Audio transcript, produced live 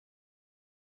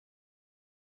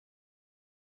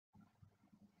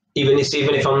even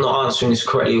if I'm not answering this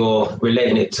correctly or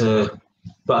relating it to,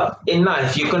 but in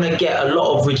life, you're going to get a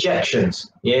lot of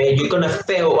rejections. Yeah. You're going to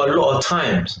fail a lot of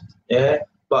times. Yeah.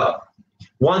 But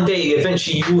one day,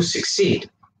 eventually, you will succeed.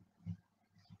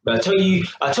 But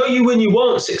I tell you when you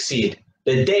won't succeed,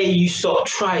 the day you stop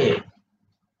trying.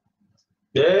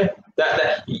 Yeah.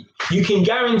 That you can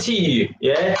guarantee you,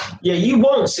 yeah, you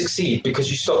won't succeed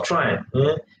because you stop trying.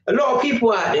 Yeah? A lot of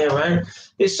people out there, right?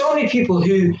 There's so many people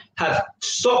who have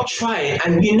stopped trying,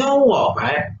 and you know what,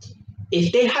 right?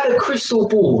 If they had a crystal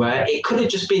ball, right, it could have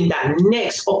just been that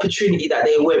next opportunity that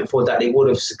they went for that they would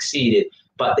have succeeded,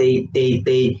 but they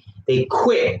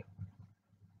quit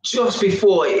just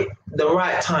before the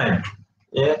right time.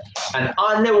 Yeah, and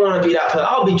I never want to be that person.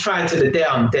 I'll be trying to the day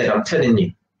I'm dead. I'm telling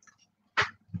you.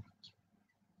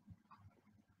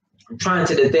 I'm trying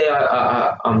to the day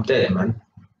I'm dead, man.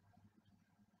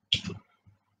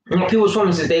 You know, people's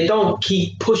problems is they don't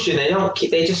keep pushing. They don't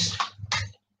keep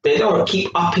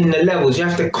upping the levels. You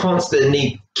have to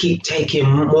constantly keep taking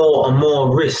more and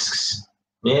more risks.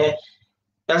 Yeah,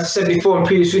 as I said before in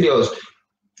previous videos,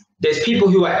 there's people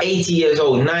who are 80 years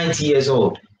old, 90 years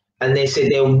old, and they say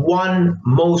their one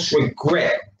most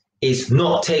regret is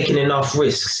not taking enough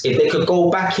risks. If they could go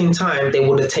back in time, they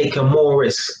would have taken more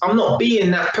risks. I'm not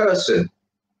being that person.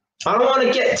 I don't want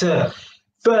to get to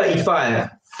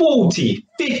 35, 40,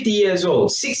 50 years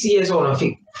old, 60 years old and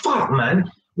think, fuck,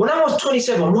 man, when I was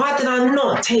 27, why did I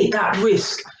not take that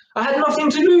risk? I had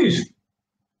nothing to lose.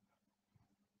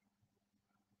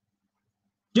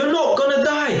 You're not going to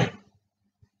die.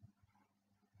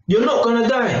 You're not going to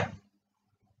die.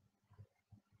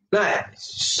 Like,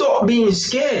 stop being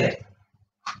scared.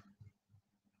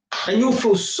 And you'll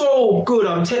feel so good,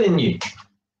 I'm telling you.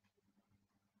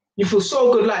 You feel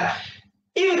so good. Like,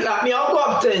 even like me, I'll go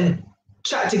up there and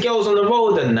chat to girls on the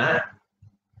road and that.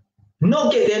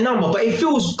 Not get their number, but it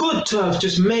feels good to have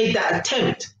just made that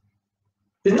attempt.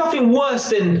 There's nothing worse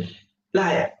than,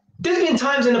 like, there's been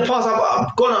times in the past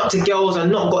I've gone up to girls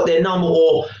and not got their number,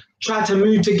 or tried to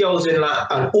move to girls in like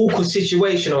an awkward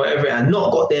situation or whatever and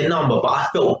not got their number, but I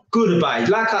felt good about it.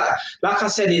 Like I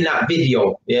said in that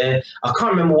video, yeah, I can't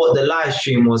remember what the live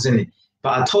stream was in it,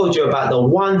 but I told you about the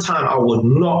one time I would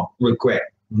not regret.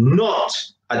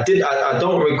 I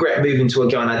don't regret moving to a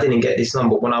girl and I didn't get this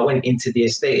number. When I went into the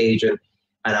estate agent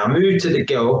and I moved to the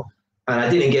girl and I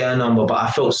didn't get her number, but I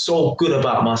felt so good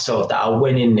about myself that I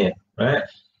went in there, right?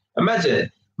 Imagine,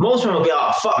 most people will be like,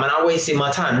 oh, fuck, man, I wasted my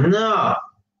time. Nah.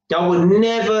 I would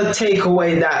never take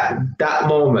away that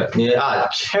moment. Yeah, I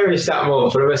cherish that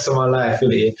moment for the rest of my life.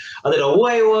 Really, I don't know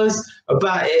what it was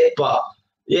about it, but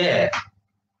yeah,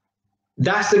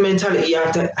 that's the mentality you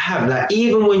have to have. Like,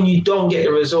 even when you don't get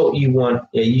the result you want,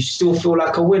 yeah, you still feel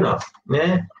like a winner.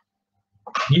 Yeah,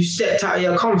 you stepped out of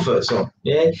your comfort zone.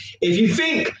 Yeah, if you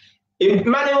think, if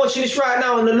man watching this right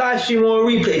now on the live stream or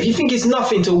replay, if you think it's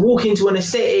nothing to walk into an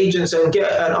estate agent and get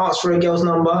and ask for a girl's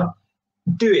number,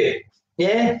 do it.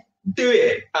 Yeah, do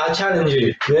it. I'll challenge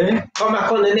you. Yeah, come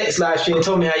back on the next live stream and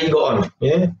tell me how you got on.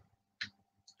 Yeah,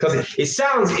 because it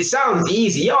sounds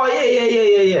easy. Oh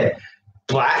yeah.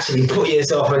 But actually put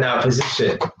yourself in that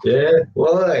position. Yeah,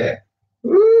 boy.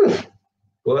 Woo.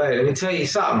 Boy, let me tell you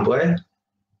something, boy.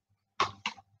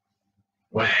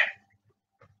 Boy.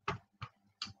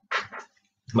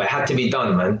 But it had to be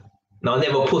done, man. No, I'll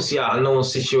never pussy out of no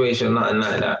situation, nothing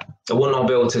like that. I will not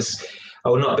be able to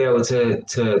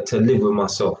live with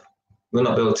myself. I will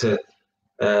not be able to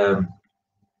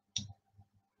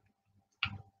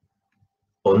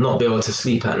or not be able to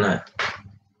sleep at night.